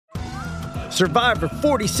Survivor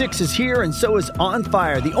 46 is here, and so is On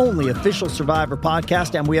Fire, the only official Survivor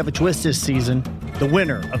podcast, and we have a twist this season. The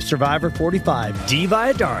winner of Survivor 45, Dee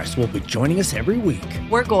Valladares, will be joining us every week.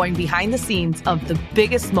 We're going behind the scenes of the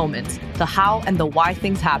biggest moments, the how and the why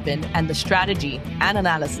things happen, and the strategy and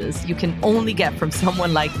analysis you can only get from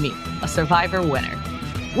someone like me, a Survivor winner.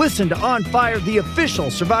 Listen to On Fire, the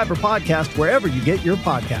official Survivor podcast, wherever you get your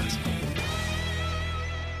podcast.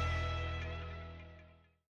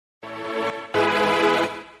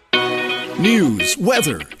 News,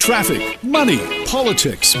 weather, traffic, money,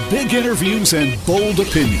 politics, big interviews, and bold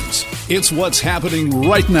opinions. It's what's happening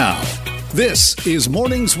right now. This is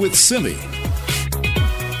Mornings with Simi.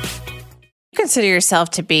 You consider yourself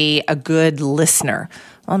to be a good listener.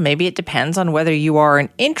 Well, maybe it depends on whether you are an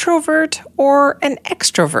introvert or an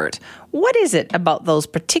extrovert. What is it about those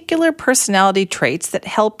particular personality traits that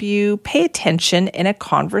help you pay attention in a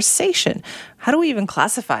conversation? How do we even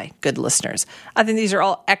classify good listeners? I think these are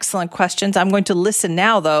all excellent questions. I'm going to listen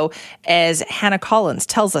now, though, as Hannah Collins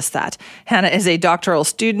tells us that. Hannah is a doctoral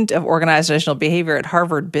student of organizational behavior at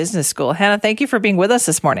Harvard Business School. Hannah, thank you for being with us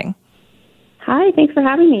this morning. Hi, thanks for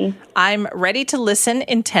having me. I'm ready to listen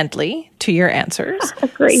intently to your answers.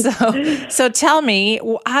 Great. So tell me,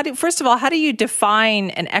 first of all, how do you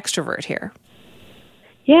define an extrovert here?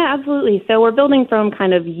 Yeah, absolutely. So we're building from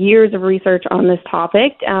kind of years of research on this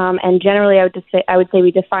topic, and generally I would say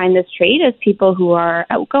we define this trait as people who are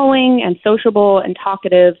outgoing and sociable and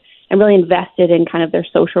talkative and really invested in kind of their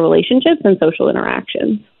social relationships and social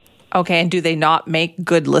interactions. Okay, and do they not make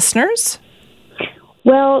good listeners?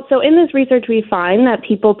 Well, so in this research, we find that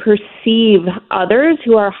people perceive others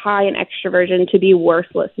who are high in extroversion to be worse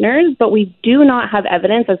listeners, but we do not have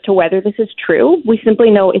evidence as to whether this is true. We simply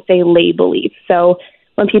know it's a lay belief. So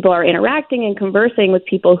when people are interacting and conversing with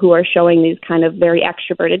people who are showing these kind of very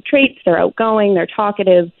extroverted traits, they're outgoing, they're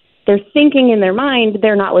talkative, they're thinking in their mind,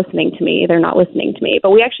 they're not listening to me, they're not listening to me. But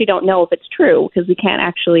we actually don't know if it's true because we can't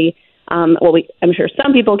actually I'm sure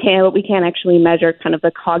some people can, but we can't actually measure kind of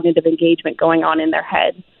the cognitive engagement going on in their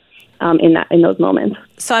head in those moments.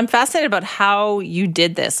 So I'm fascinated about how you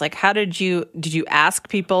did this. Like, how did you ask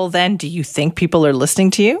people then? Do you think people are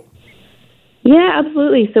listening to you? Yeah,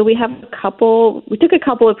 absolutely. So we took a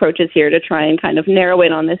couple approaches here to try and kind of narrow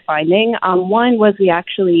in on this finding. One was we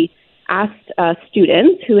actually asked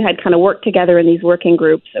students who had kind of worked together in these working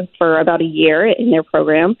groups for about a year in their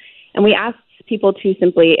program, and we asked people to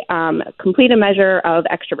simply complete a measure of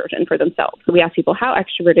extroversion for themselves. So we asked people, how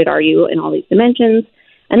extroverted are you in all these dimensions?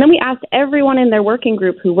 And then we asked everyone in their working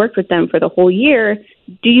group who worked with them for the whole year,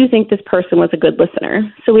 do you think this person was a good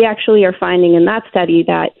listener? So we actually are finding in that study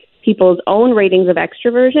that people's own ratings of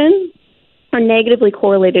extroversion are negatively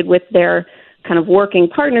correlated with their kind of working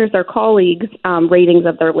partners, their colleagues' ratings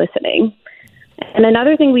of their listening. And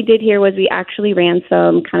another thing we did here was we actually ran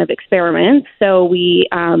some kind of experiments. So we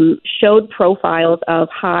showed profiles of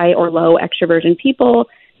high or low extroversion people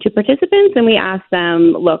to participants, and we asked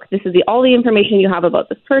them, look, this is all the information you have about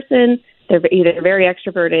this person. They're either very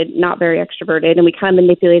extroverted, not very extroverted, and we kind of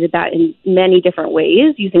manipulated that in many different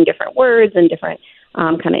ways using different words and different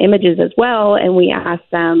kind of images as well. And we asked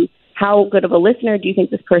them, how good of a listener do you think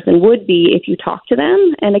this person would be if you talk to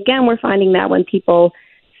them? And again, we're finding that when people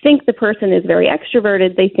think the person is very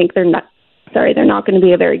extroverted, they think they're not going to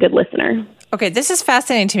be a very good listener. Okay, this is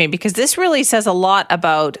fascinating to me because this really says a lot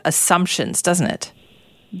about assumptions, doesn't it?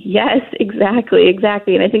 Yes, exactly.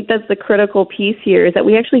 And I think that's the critical piece here is that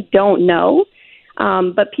we actually don't know,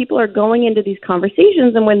 but people are going into these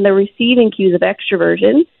conversations, and when they're receiving cues of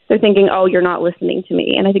extroversion, they're thinking, oh, you're not listening to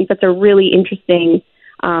me. And I think that's a really interesting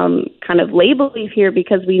kind of lay belief here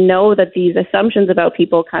because we know that these assumptions about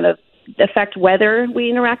people kind of affect whether we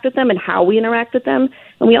interact with them and how we interact with them.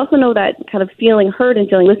 And we also know that kind of feeling heard and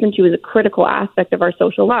feeling listened to is a critical aspect of our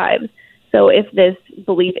social lives. So if this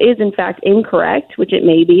belief is in fact incorrect, which it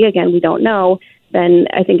may be, again, we don't know, then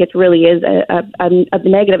I think it really is a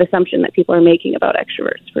negative assumption that people are making about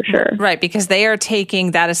extroverts, for sure. Right, because they are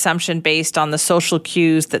taking that assumption based on the social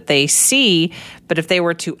cues that they see. But if they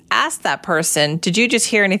were to ask that person, did you just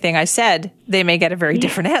hear anything I said? They may get a very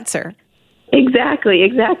different answer. Exactly.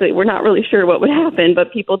 We're not really sure what would happen,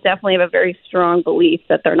 but people definitely have a very strong belief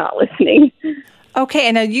that they're not listening. Okay,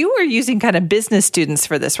 and now you were using kind of business students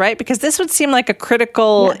for this, right? Because this would seem like a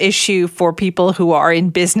critical issue for people who are in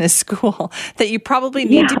business school, that you probably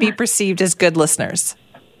need to be perceived as good listeners.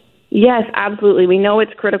 Yes, absolutely. We know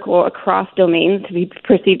it's critical across domains to be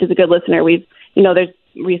perceived as a good listener. There's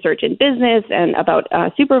research in business and about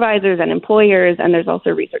supervisors and employers, and there's also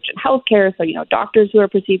research in healthcare. So, doctors who are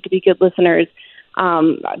perceived to be good listeners.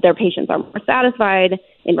 their patients are more satisfied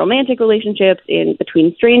in romantic relationships, in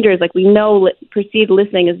between strangers. Like, we know perceived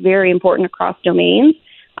listening is very important across domains.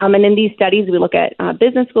 And in these studies, we look at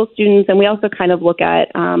business school students, and we also kind of look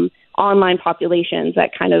at online populations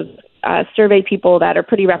that kind of survey people that are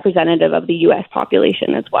pretty representative of the U.S.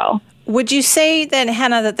 population as well. Would you say then,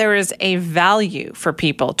 Hannah, that there is a value for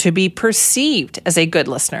people to be perceived as a good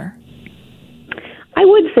listener? I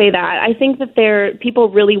would say that. I think that people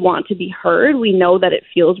really want to be heard. We know that it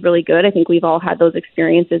feels really good. I think we've all had those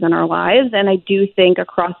experiences in our lives. And I do think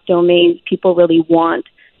across domains, people really want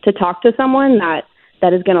to talk to someone that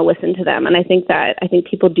is going to listen to them. And I think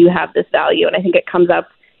people do have this value. And I think it comes up,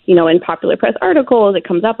 in popular press articles. It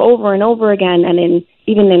comes up over and over again. And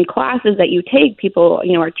even in classes that you take, people,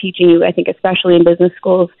 are teaching you, I think, especially in business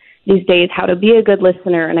schools these days, how to be a good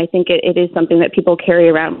listener. And I think it is something that people carry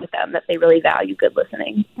around with them, that they really value good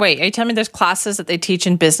listening. Wait, are you telling me there's classes that they teach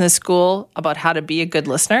in business school about how to be a good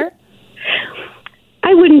listener?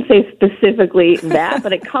 I wouldn't say specifically that,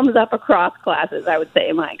 but it comes up across classes, I would say,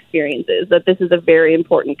 in my experiences, that this is a very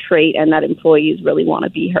important trait and that employees really want to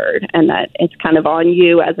be heard, and that it's kind of on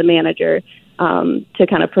you as a manager to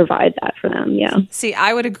kind of provide that for them. Yeah. See,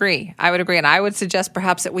 I would agree. And I would suggest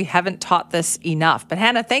perhaps that we haven't taught this enough. But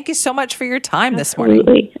Hannah, thank you so much for your time this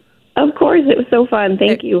morning. Of course. It was so fun.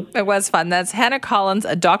 Thank you. It was fun. That's Hannah Collins,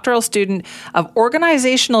 a doctoral student of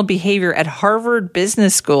organizational behavior at Harvard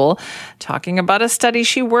Business School, talking about a study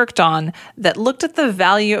she worked on that looked at the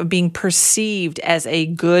value of being perceived as a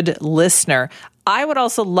good listener. I would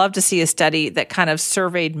also love to see a study that kind of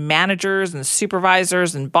surveyed managers and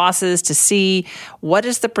supervisors and bosses to see what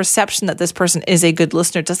is the perception that this person is a good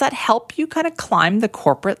listener. Does that help you kind of climb the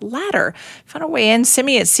corporate ladder? If you want to weigh in, send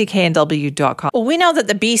me at cknw.com. Well, we know that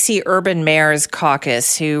the BC Urban Mayors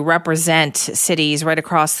Caucus, who represent cities right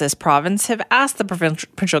across this province, have asked the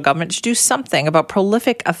provincial government to do something about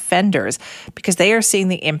prolific offenders because they are seeing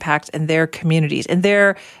the impact in their communities, in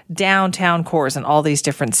their downtown cores in all these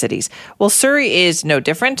different cities. Well, Surrey is no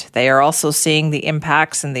different. They are also seeing the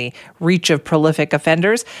impacts and the reach of prolific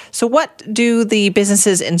offenders. So what do the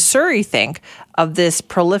businesses in Surrey think of this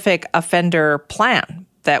prolific offender plan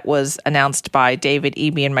that was announced by David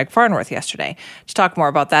Eby and Mike Farnworth yesterday? To talk more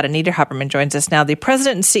about that, Anita Hupperman joins us now, the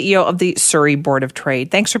president and CEO of the Surrey Board of Trade.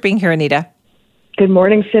 Thanks for being here, Anita. Good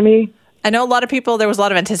morning, Simi. I know there was a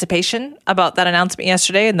lot of anticipation about that announcement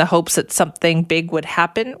yesterday in the hopes that something big would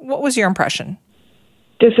happen. What was your impression?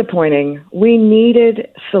 Disappointing. We needed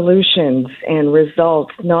solutions and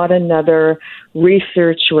results, not another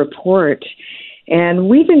research report. And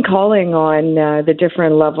we've been calling on the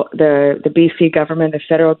different level, the BC government, the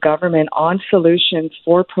federal government, on solutions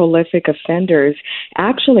for prolific offenders,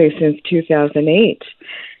 actually since 2008.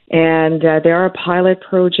 And there are pilot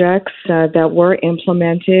projects that were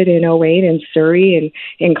implemented in 2008 in Surrey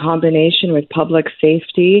in combination with public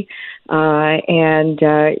safety.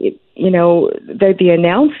 The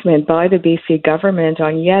announcement by the BC government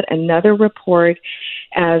on yet another report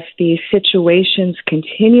as the situations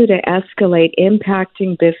continue to escalate,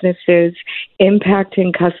 impacting businesses,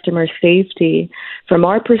 impacting customer safety, from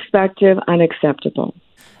our perspective, unacceptable.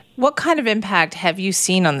 What kind of impact have you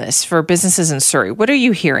seen on this for businesses in Surrey? What are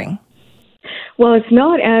you hearing? Well, it's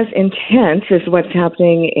not as intense as what's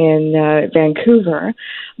happening in Vancouver,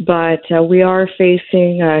 but we are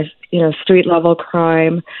facing street-level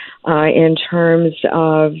crime in terms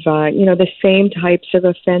of, the same types of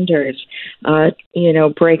offenders,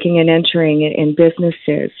 breaking and entering in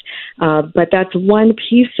businesses. But that's one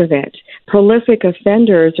piece of it. Prolific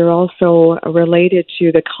offenders are also related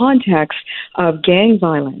to the context of gang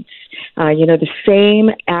violence. The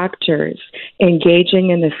same actors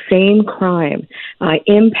engaging in the same crime,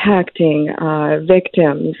 impacting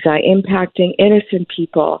victims, impacting innocent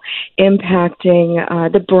people,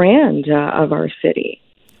 impacting the brand of our city.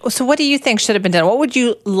 So what do you think should have been done? What would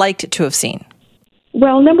you like to have seen?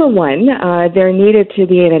 Well, number one, there needed to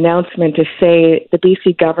be an announcement to say the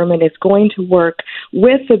BC government is going to work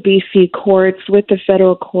with the BC courts, with the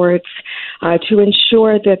federal courts, to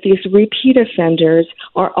ensure that these repeat offenders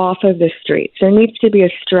are off of the streets. There needs to be a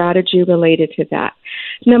strategy related to that.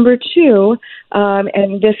 Number two,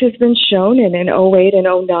 and this has been shown in 2008 and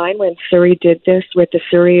 2009 when Surrey did this with the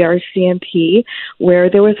Surrey RCMP, where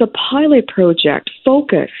there was a pilot project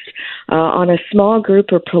focused on a small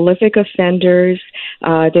group of prolific offenders.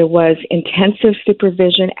 There was intensive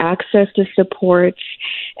supervision, access to supports,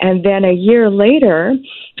 And then a year later,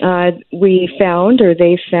 they found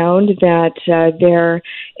that their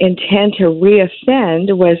intent to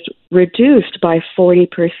reoffend was reduced by 40%.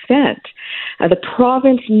 The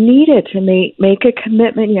province needed to make a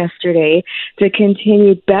commitment yesterday to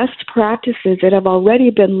continue best practices that have already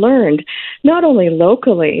been learned, not only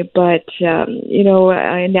locally, but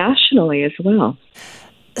nationally as well.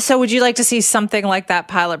 So would you like to see something like that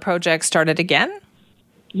pilot project started again?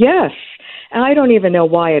 Yes. I don't even know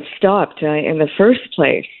why it stopped in the first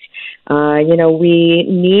place. We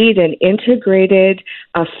need an integrated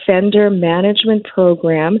offender management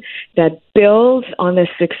program that builds on the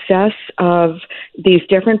success of these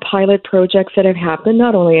different pilot projects that have happened,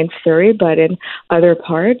 not only in Surrey, but in other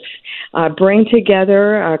parts. Bring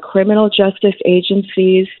together criminal justice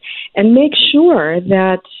agencies and make sure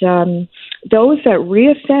that those that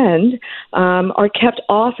reoffend are kept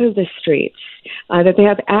off of the streets, that they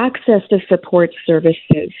have access to support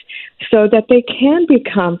services so that they can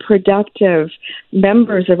become productive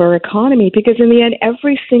members of our economy, because in the end,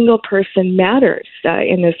 every single person matters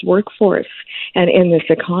in this workforce and in this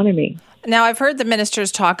economy. Now, I've heard the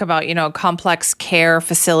ministers talk about, complex care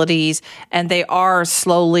facilities, and they are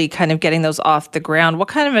slowly kind of getting those off the ground. What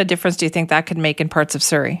kind of a difference do you think that could make in parts of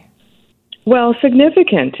Surrey? Well,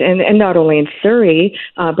 significant, and not only in Surrey,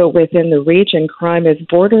 but within the region, crime is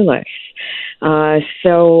borderless.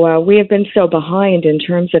 So we have been so behind in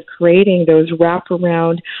terms of creating those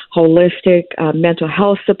wraparound, holistic mental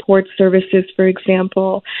health support services, for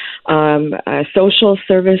example, social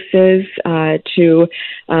services to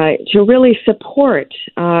really support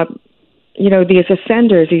these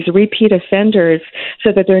offenders, these repeat offenders,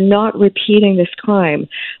 so that they're not repeating this crime,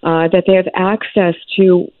 that they have access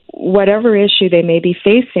to whatever issue they may be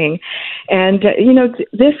facing. And,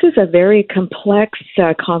 this is a very complex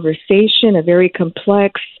conversation, a very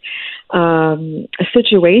complex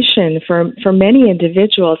situation for many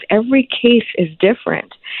individuals. Every case is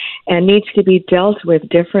different and needs to be dealt with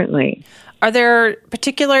differently. Are there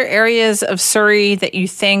particular areas of Surrey that you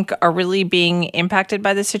think are really being impacted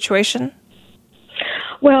by this situation?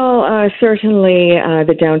 Well, certainly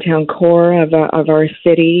the downtown core of our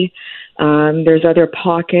city. There's other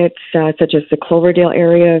pockets, such as the Cloverdale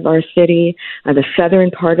area of our city, the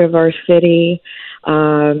southern part of our city,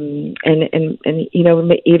 and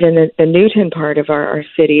even the Newton part of our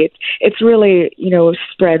city. It's really,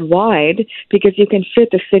 spread wide because you can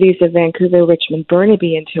fit the cities of Vancouver, Richmond,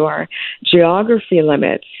 Burnaby into our geography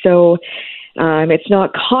limits. So it's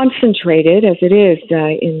not concentrated as it is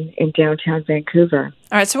in downtown Vancouver.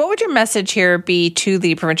 All right. So what would your message here be to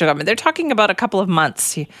the provincial government? They're talking about a couple of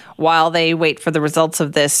months while they wait for the results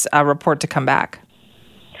of this report to come back.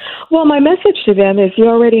 Well, my message to them is you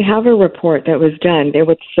already have a report that was done. It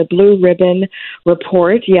was the Blue Ribbon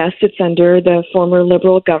report. Yes, it's under the former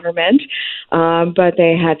Liberal government, but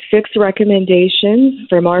they had 6 recommendations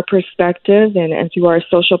from our perspective and through our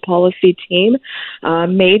social policy team,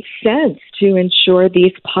 made sense to ensure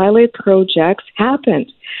these pilot projects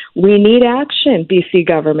happened. We need action, BC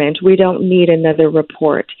government. We don't need another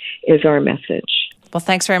report, is our message. Well,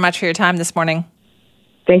 thanks very much for your time this morning.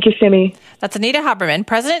 Thank you, Simi. That's Anita Huberman,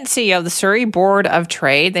 President and CEO of the Surrey Board of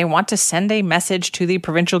Trade. They want to send a message to the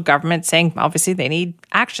provincial government saying, obviously, they need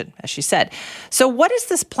action, as she said. So what is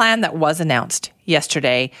this plan that was announced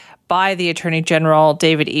yesterday by the Attorney General,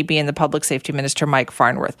 David Eby, and the Public Safety Minister, Mike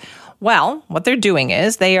Farnworth? Well, what they're doing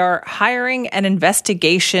is they are hiring an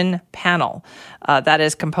investigation panel that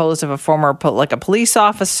is composed of a former a police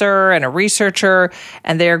officer and a researcher,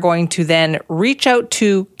 and they are going to then reach out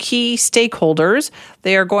to key stakeholders.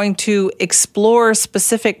 They are going to explore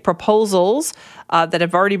specific proposals that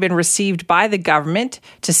have already been received by the government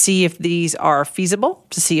to see if these are feasible,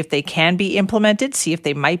 to see if they can be implemented, see if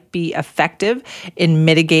they might be effective in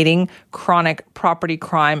mitigating chronic property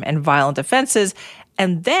crime and violent offenses.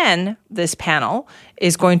 And then this panel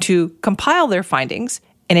is going to compile their findings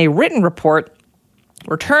in a written report,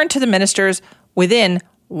 returned to the ministers within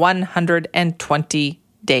 120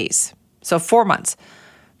 days. So 4 months.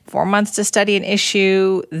 4 months to study an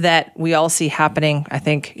issue that we all see happening, I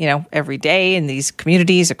think, every day in these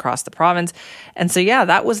communities across the province. And so,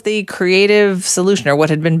 that was the creative solution, or what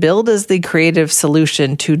had been billed as the creative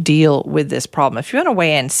solution to deal with this problem. If you want to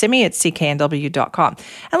weigh in, simi@cknw.com.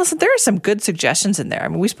 And listen, there are some good suggestions in there. I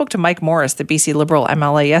mean, we spoke to Mike Morris, the BC Liberal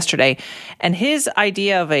MLA, yesterday, and his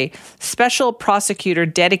idea of a special prosecutor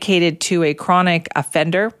dedicated to a chronic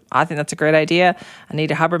offender, I think that's a great idea.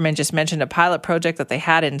 Anita Huberman just mentioned a pilot project that they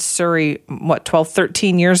had in Surrey,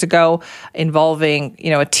 13 years ago, involving,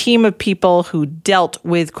 a team of people who dealt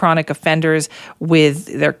with chronic offenders, with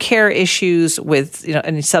their care issues, with,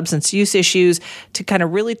 any substance use issues, to kind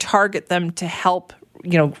of really target them to help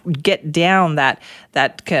get down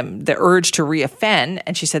the urge to reoffend.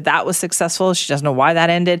 And she said that was successful. She doesn't know why that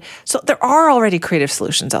ended. So there are already creative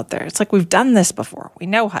solutions out there. It's like, we've done this before. We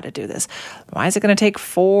know how to do this. Why is it going to take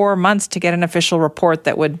 4 months to get an official report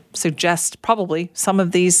that would suggest probably some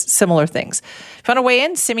of these similar things? If you want to weigh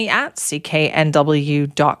in, simi at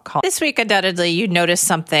cknw.com. This week, undoubtedly, you noticed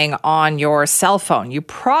something on your cell phone. You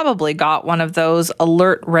probably got one of those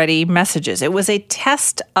alert ready messages. It was a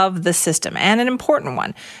test of the system, and an important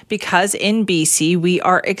one, because in BC, we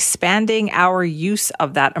are expanding our use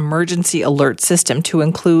of that emergency alert system to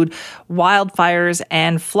include wildfires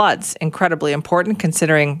and floods. Incredibly important,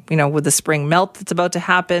 considering, with the spring melt that's about to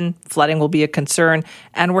happen, flooding will be a concern,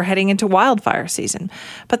 and we're heading into wildfire season.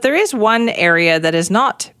 But there is one area that is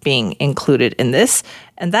not being included in this,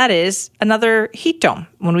 and that is another heat dome.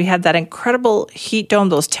 When we had that incredible heat dome,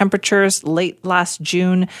 those temperatures late last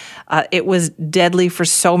June, it was deadly for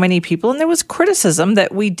so many people. And there was criticism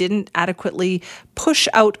that we didn't adequately push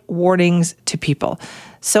out warnings to people.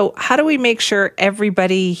 So how do we make sure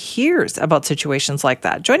everybody hears about situations like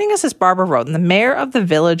that? Joining us is Barbara Roden, the mayor of the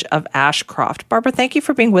village of Ashcroft. Barbara, thank you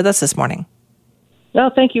for being with us this morning.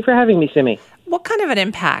 No, thank you for having me, Simi. What kind of an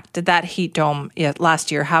impact did that heat dome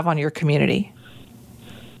last year have on your community?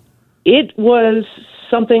 It was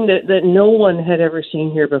something that no one had ever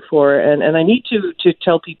seen here before. And I need to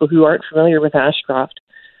tell people who aren't familiar with Ashcroft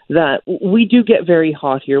that we do get very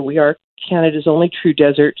hot here. We are Canada's only true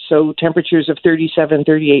desert, so temperatures of 37,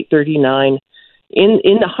 38, 39 in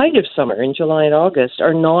the height of summer, in July and August,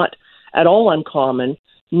 are not at all uncommon.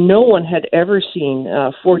 No one had ever seen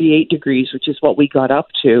 48 degrees, which is what we got up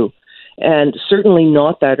to, and certainly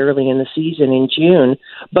not that early in the season in June.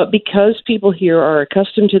 But because people here are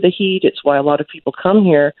accustomed to the heat, it's why a lot of people come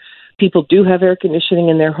here. People do have air conditioning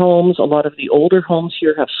in their homes. A lot of the older homes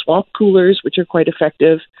here have swamp coolers, which are quite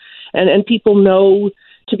effective. And people know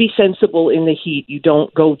to be sensible in the heat. You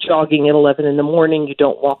don't go jogging at 11 in the morning. You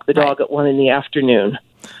don't walk the dog at 1 in the afternoon.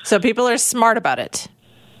 So people are smart about it.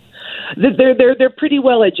 They're pretty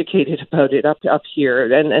well educated about it up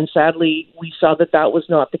here. And sadly, we saw that was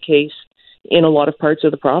not the case in a lot of parts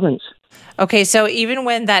of the province. Okay, so even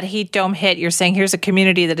when that heat dome hit, you're saying here's a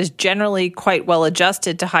community that is generally quite well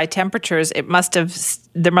adjusted to high temperatures. There must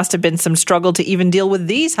have been some struggle to even deal with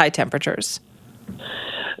these high temperatures.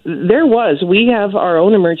 There was. We have our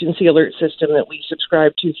own emergency alert system that we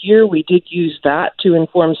subscribe to here. We did use that to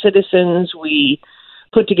inform citizens. We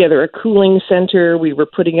put together a cooling center. We were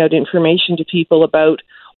putting out information to people about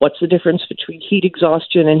what's the difference between heat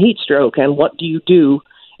exhaustion and heat stroke, and what do you do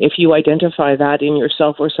if you identify that in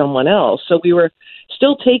yourself or someone else. So we were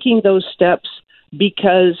still taking those steps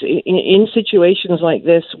because in situations like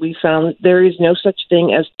this, we found there is no such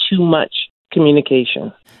thing as too much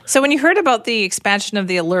communication. So when you heard about the expansion of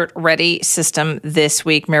the Alert Ready system this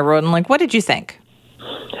week, Mayor Roden, what did you think?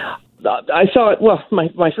 I thought, well,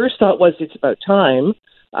 my first thought was it's about time.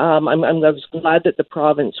 I was glad that the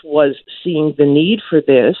province was seeing the need for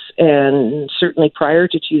this, and certainly prior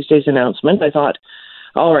to Tuesday's announcement, I thought,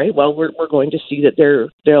 all right, well, we're going to see that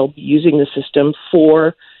they'll be using the system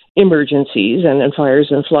for emergencies and fires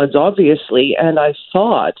and floods, obviously. And I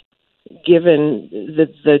thought, given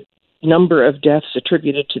the number of deaths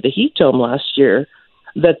attributed to the heat dome last year,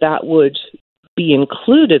 that would be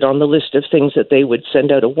included on the list of things that they would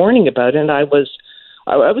send out a warning about. And I was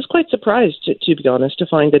quite surprised, to be honest, to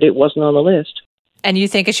find that it wasn't on the list. And you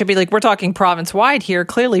think it should be we're talking province-wide here.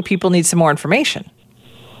 Clearly, people need some more information.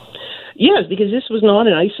 Yes, because this was not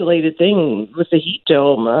an isolated thing with the heat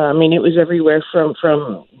dome. It was everywhere from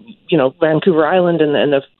Vancouver Island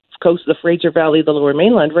and the coast of the Fraser Valley, the Lower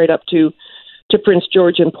Mainland, right up to Prince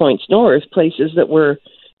George and Points North, places that were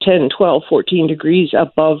 10, 12, 14 degrees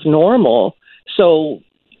above normal. So,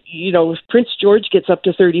 if Prince George gets up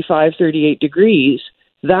to 35, 38 degrees,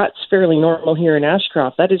 that's fairly normal here in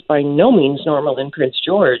Ashcroft. That is by no means normal in Prince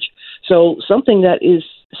George. So something that is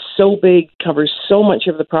so big, covers so much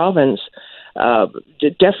of the province,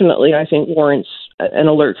 definitely, I think, warrants an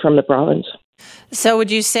alert from the province. So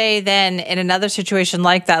would you say then in another situation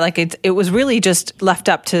like that, it was really just left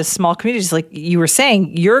up to small communities, like you were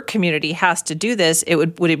saying, your community has to do this.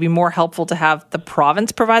 Would it be more helpful to have the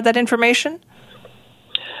province provide that information?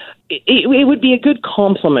 It would be a good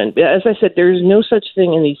complement. As I said, there's no such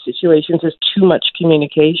thing in these situations as too much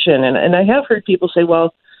communication. And I have heard people say,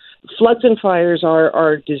 well, floods and fires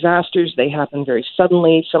are disasters. They happen very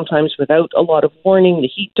suddenly, sometimes without a lot of warning. The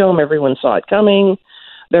heat dome, everyone saw it coming.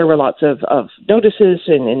 there were lots of notices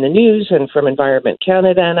in the news and from Environment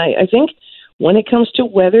Canada. And I think when it comes to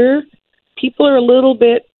weather, people are a little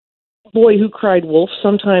bit boy who cried wolf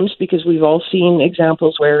sometimes, because we've all seen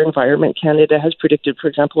examples where Environment Canada has predicted, for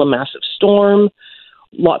example, a massive storm,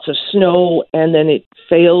 lots of snow, and then it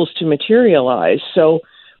fails to materialize. So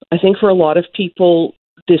I think for a lot of people,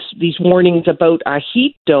 these warnings about a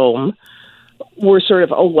heat dome were sort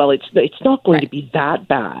of, oh, well, it's not going to be that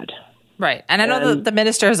bad. Right. And I know the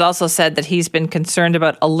minister has also said that he's been concerned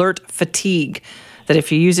about alert fatigue, that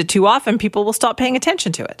if you use it too often, people will stop paying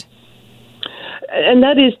attention to it. And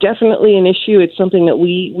that is definitely an issue. It's something that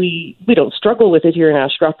we don't struggle with it here in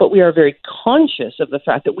Ashcroft, but we are very conscious of the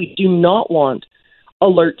fact that we do not want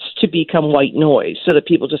alerts to become white noise so that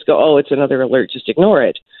people just go, oh, it's another alert, just ignore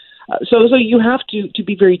it. So you have to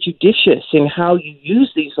be very judicious in how you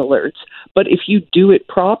use these alerts. But if you do it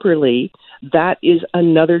properly, that is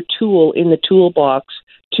another tool in the toolbox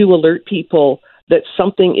to alert people that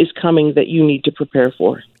something is coming that you need to prepare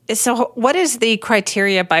for. So what is the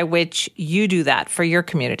criteria by which you do that for your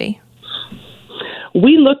community?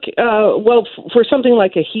 We look, for something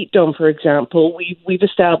like a heat dome, for example, we've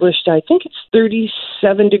established, I think it's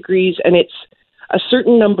 37 degrees, and it's a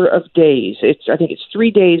certain number of days. I think it's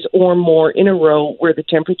 3 days or more in a row where the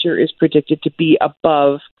temperature is predicted to be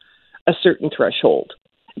above a certain threshold.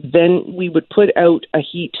 Then we would put out a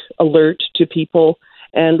heat alert to people,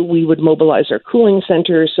 and we would mobilize our cooling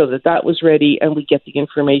center so that was ready, and we get the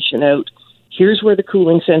information out. Here's where the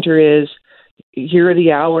cooling center is. Here are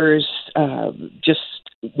the hours. Just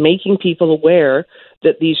making people aware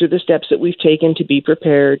that these are the steps that we've taken to be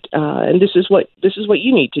prepared, and this is what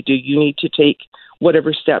you need to do. You need to take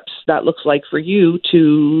whatever steps that looks like for you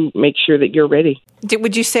to make sure that you're ready.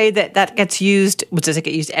 Would you say that gets used? Does it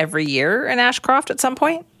get used every year in Ashcroft at some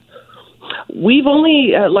point? We've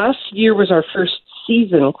only last year was our first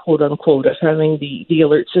season, quote unquote, of having the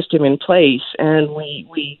alert system in place, and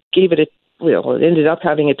we gave it it ended up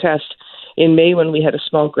having a test in May when we had a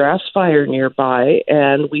small grass fire nearby,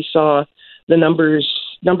 and we saw the number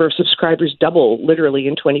of subscribers double literally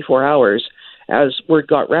in 24 hours as word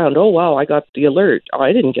got round. Oh, wow, I got the alert. Oh,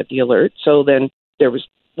 I didn't get the alert. So then there was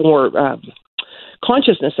more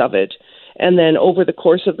consciousness of it. And then over the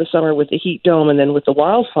course of the summer with the heat dome and then with the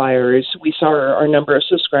wildfires, we saw our number of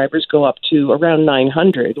subscribers go up to around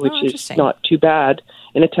 900, which is not too bad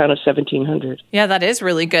in a town of 1,700. Yeah, that is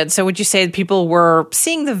really good. So would you say people were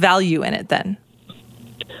seeing the value in it then?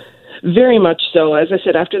 Very much so. As I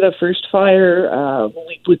said, after the first fire,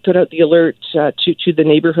 we put out the alert to the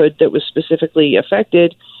neighborhood that was specifically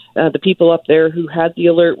affected. The people up there who had the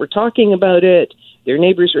alert were talking about it. Their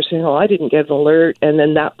neighbors were saying, oh, I didn't get an alert. And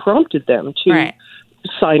then that prompted them to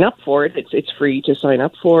sign up for it. It's free to sign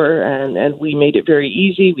up for. And we made it very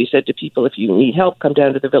easy. We said to people, if you need help, come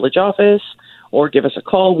down to the village office or give us a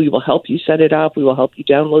call. We will help you set it up. We will help you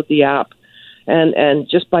download the app. And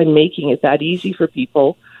just by making it that easy for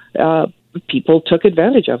people, people took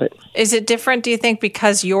advantage of it. Is it different, do you think,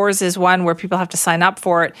 because yours is one where people have to sign up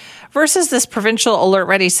for it versus this provincial Alert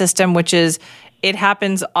Ready system, which is it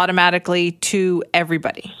happens automatically to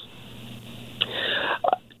everybody?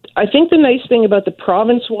 I think the nice thing about the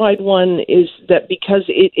province-wide one is that because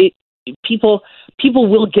people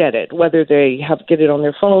will get it, whether they get it on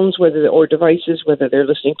their phones, or devices, whether they're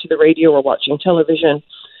listening to the radio or watching television.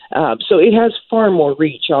 So it has far more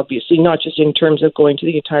reach, obviously, not just in terms of going to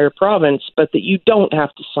the entire province, but that you don't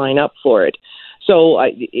have to sign up for it. So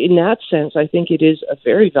in that sense, I think it is a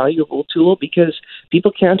very valuable tool because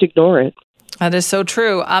people can't ignore it. That is so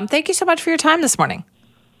true. Thank you so much for your time this morning.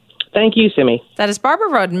 Thank you, Simi. That is Barbara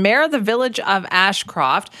Roden, Mayor of the Village of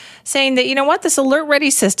Ashcroft, saying that, you know what, this Alert Ready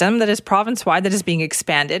system that is province-wide, that is being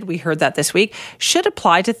expanded, we heard that this week, should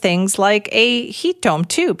apply to things like a heat dome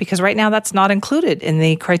too, because right now that's not included in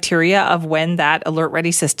the criteria of when that Alert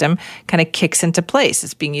Ready system kind of kicks into place.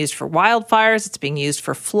 It's being used for wildfires, it's being used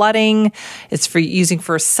for flooding, it's using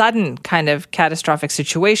for sudden kind of catastrophic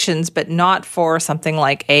situations, but not for something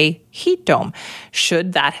like a heat dome.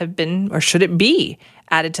 Should that have been, or should it be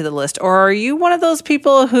added to the list? Or are you one of those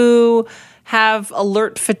people who have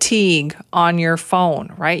alert fatigue on your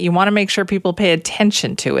phone, right? You want to make sure people pay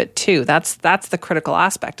attention to it too. That's the critical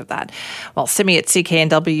aspect of that. Well, Simi at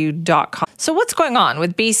cknw.com. So what's going on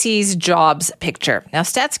with BC's jobs picture? Now,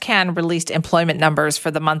 StatsCan released employment numbers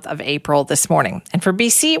for the month of April this morning. And for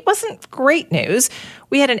BC, it wasn't great news.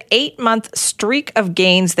 We had an 8-month streak of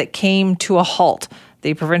gains that came to a halt.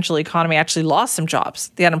 The provincial economy actually lost some jobs.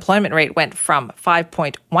 The unemployment rate went from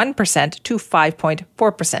 5.1% to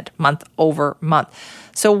 5.4% month over month.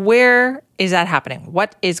 So where is that happening?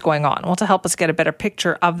 What is going on? Well, to help us get a better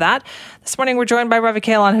picture of that, this morning we're joined by Ravi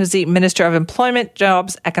Kahlon, who's the Minister of Employment,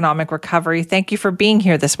 Jobs, Economic Recovery. Thank you for being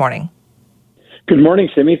here this morning. Good morning,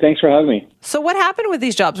 Simi. Thanks for having me. So what happened with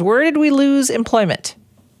these jobs? Where did we lose employment?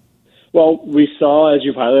 Well, we saw, as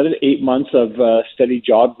you've highlighted, 8 months of steady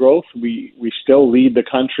job growth. We still lead the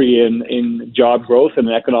country in job growth and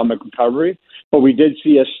economic recovery, but we did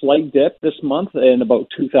see a slight dip this month in about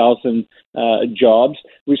 2,000 jobs.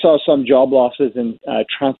 We saw some job losses in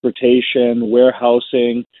transportation,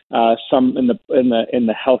 warehousing, some in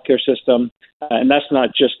the healthcare system, and that's not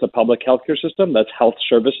just the public healthcare system. That's health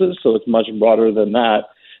services, so it's much broader than that.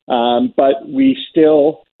 But we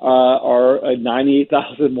still are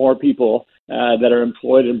 98,000 more people that are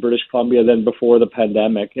employed in British Columbia than before the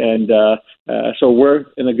pandemic. And so we're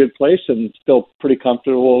in a good place and still pretty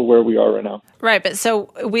comfortable where we are right now. Right. But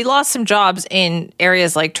so we lost some jobs in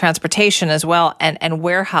areas like transportation as well and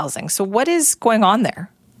warehousing. So what is going on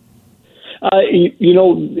there?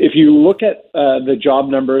 If you look at the job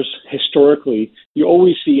numbers historically, you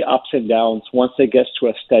always see ups and downs once it gets to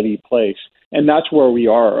a steady place. And that's where we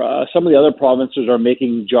are. Some of the other provinces are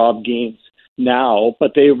making job gains now,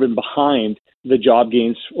 but they've been behind the job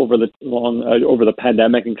gains over the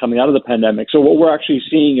pandemic and coming out of the pandemic. So what we're actually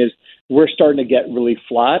seeing is we're starting to get really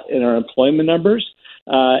flat in our employment numbers.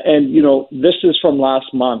 This is from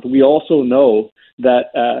last month. We also know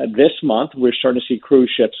that this month we're starting to see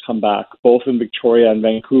cruise ships come back, both in Victoria and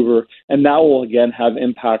Vancouver, and that will again have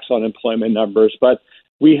impacts on employment numbers. But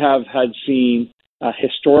we have seen a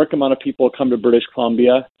historic amount of people come to British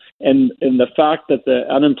Columbia, and the fact that the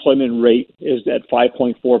unemployment rate is at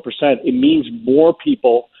 5.4%, it means more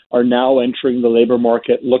people are now entering the labor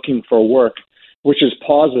market looking for work, which is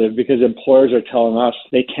positive because employers are telling us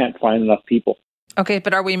they can't find enough people. Okay,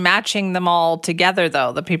 but are we matching them all together,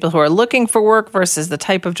 though, the people who are looking for work versus the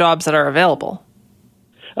type of jobs that are available?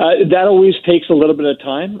 That always takes a little bit of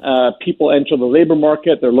time. People enter the labor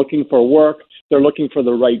market, they're looking for work, they're looking for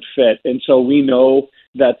the right fit. And so we know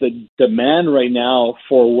that the demand right now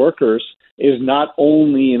for workers is not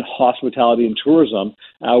only in hospitality and tourism.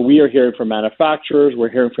 We are hearing from manufacturers, we're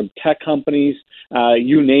hearing from tech companies,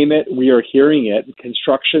 you name it, we are hearing it.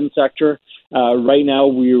 Construction sector, right now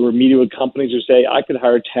we were meeting with companies who say, I could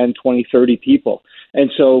hire 10, 20, 30 people. And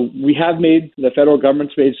so the federal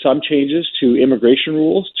government's made some changes to immigration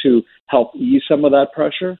rules to help ease some of that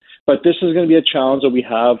pressure. But this is going to be a challenge that we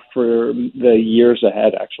have for the years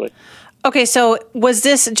ahead, actually. Okay, so was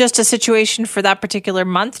this just a situation for that particular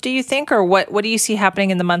month, do you think? Or what do you see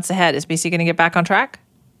happening in the months ahead? Is BC going to get back on track?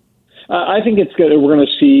 I think it's good. We're going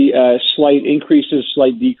to see slight increases,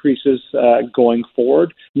 slight decreases going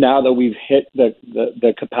forward now that we've hit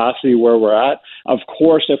the capacity where we're at. Of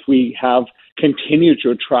course, if we have continue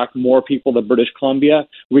to attract more people to British Columbia,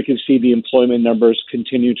 we can see the employment numbers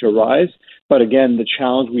continue to rise. But again, the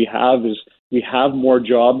challenge we have is we have more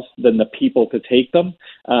jobs than the people to take them,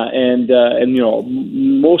 and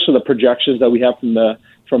most of the projections that we have from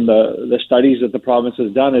the studies that the province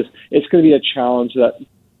has done is it's going to be a challenge that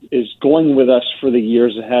is going with us for the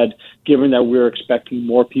years ahead, given that we're expecting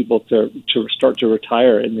more people to start to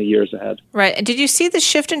retire in the years ahead. Right. And did you see the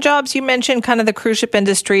shift in jobs? You mentioned kind of the cruise ship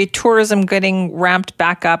industry, tourism getting ramped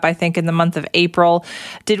back up, I think, in the month of April.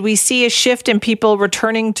 Did we see a shift in people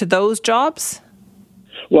returning to those jobs?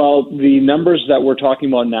 Well, the numbers that we're talking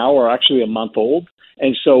about now are actually a month old.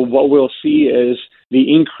 And so what we'll see is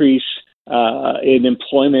the increase in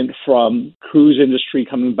employment from cruise industry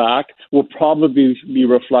coming back will probably be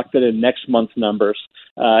reflected in next month's numbers.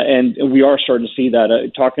 And we are starting to see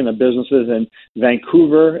that. Talking to businesses in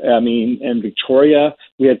Vancouver, and Victoria,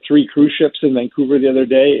 we had 3 cruise ships in Vancouver the other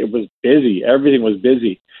day. It was busy. Everything was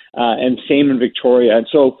busy. And same in Victoria. And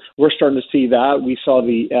so we're starting to see that. We saw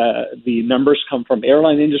the numbers come from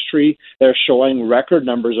airline industry. They're showing record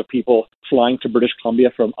numbers of people flying to British Columbia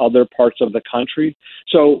from other parts of the country.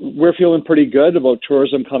 So we're feeling pretty good about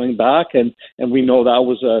tourism coming back. And we know that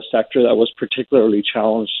was a sector that was particularly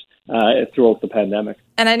challenged throughout the pandemic.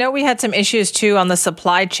 And I know we had some issues too on the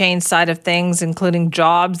supply chain side of things, including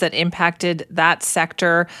jobs that impacted that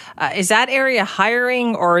sector. Is that area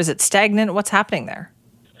hiring or is it stagnant? What's happening there?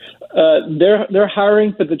 They're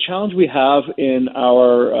hiring, but the challenge we have in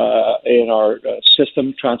our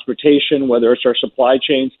system, transportation, whether it's our supply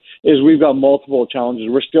chains, is we've got multiple challenges.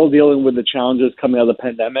 We're still dealing with the challenges coming out of the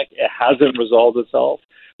pandemic. It hasn't resolved itself.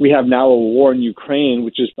 We have now a war in Ukraine,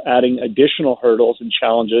 which is adding additional hurdles and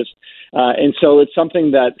challenges. And so it's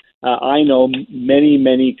something that I know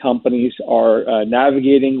many companies are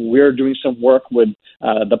navigating. We're doing some work with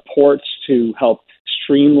the ports to help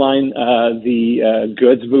streamline the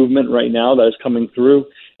goods movement right now that is coming through.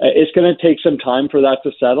 it's going to take some time for that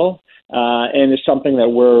to settle. And it's something that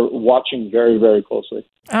we're watching very, very closely.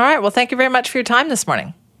 All right. Well, thank you very much for your time this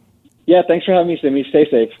morning. Yeah, thanks for having me, Simi. Stay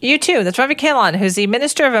safe. You too. That's Ravi Kahlon, who's the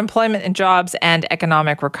Minister of Employment and Jobs and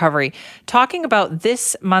Economic Recovery, talking about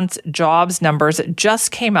this month's jobs numbers that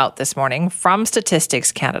just came out this morning from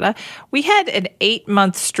Statistics Canada. We had an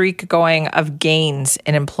 8-month streak going of gains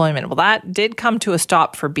in employment. Well, that did come to a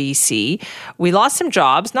stop for BC. We lost some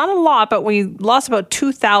jobs, not a lot, but we lost about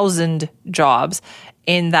 2,000 jobs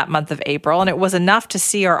in that month of April, and it was enough to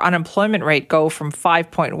see our unemployment rate go from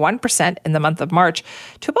 5.1% in the month of March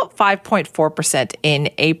to about 5.4% in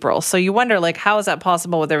April. So you wonder, how is that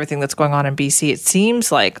possible with everything that's going on in BC? It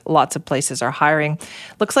seems like lots of places are hiring.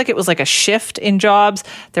 Looks like it was a shift in jobs.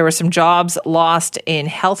 There were some jobs lost in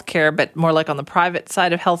healthcare, but more on the private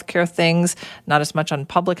side of healthcare things, not as much on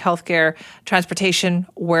public healthcare, transportation,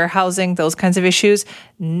 warehousing, those kinds of issues.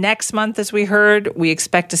 Next month, as we heard, we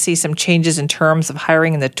expect to see some changes in terms of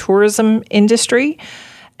hiring in the tourism industry.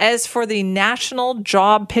 As for the national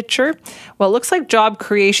job picture, well, it looks like job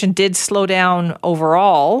creation did slow down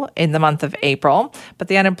overall in the month of April, but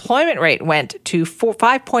the unemployment rate went to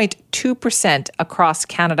 5.2% across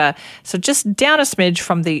Canada, so just down a smidge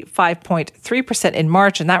from the 5.3% in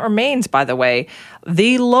March, and that remains, by the way,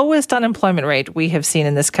 the lowest unemployment rate we have seen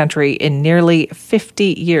in this country in nearly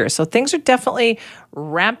 50 years. So things are definitely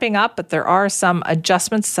ramping up, but there are some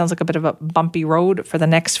adjustments. Sounds like a bit of a bumpy road for the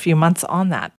next few months on that.